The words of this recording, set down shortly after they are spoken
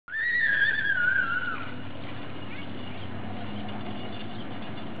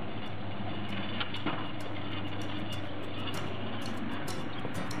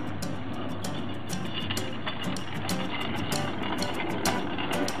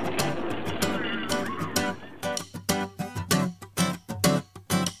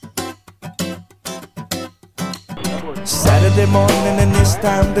Saturday morning and it's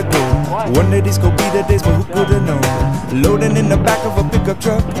time to go. One day these gon' be the days, but who could've known? Loading in the back of a pickup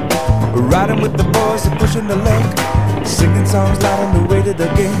truck, riding with the boys and pushing the luck, singing songs loud on the way to the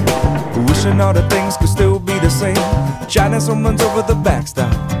game, wishing all the things could still be the same. Chatting someone's over the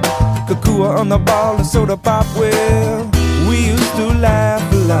backstop, Kakua on the ball and soda pop. Well, we used to laugh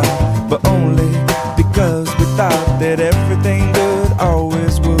a lot, but only because we thought that everything good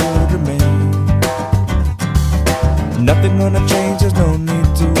always would remain. Nothing gonna change, there's no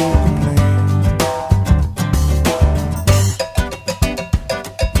need to complain.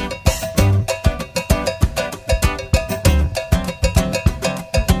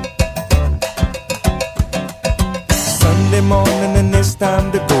 Sunday morning and it's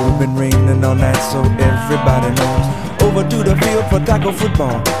time to go. Been raining all night so everybody knows. Over to the field for tackle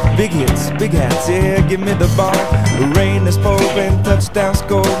football. Big hits, big hats, yeah, give me the ball. The rain is pouring, touchdown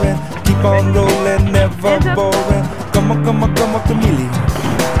scoring. Keep on rolling, never boring. Come on, come on, come on, chameleon.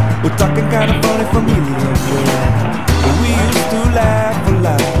 We're talking kinda funny familiar, yeah. We used to laugh a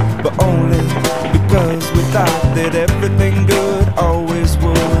lot, but only because we thought that everything good always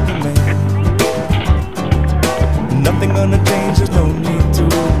would remain. Nothing gonna change, there's no need to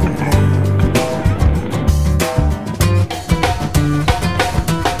complain.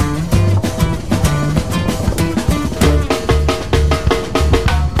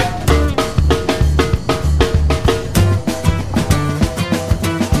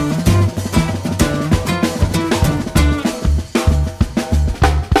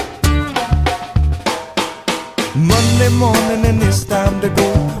 Monday morning and it's time to go.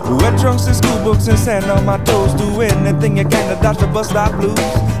 Wet trunks and school books and sand on my toes. Do anything you can to dodge the bus stop blues,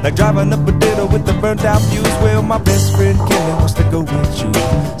 like driving up a ditto with the burnt out fuse. Well, my best friend Kelly wants to go with you,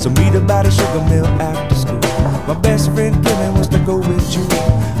 so meet her by the sugar mill after school. My best friend Kelly wants to go with you,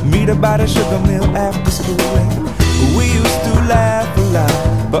 meet her by the sugar mill after school. And we used to laugh a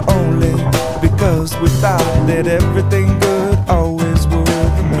lot, but only because we thought that everything good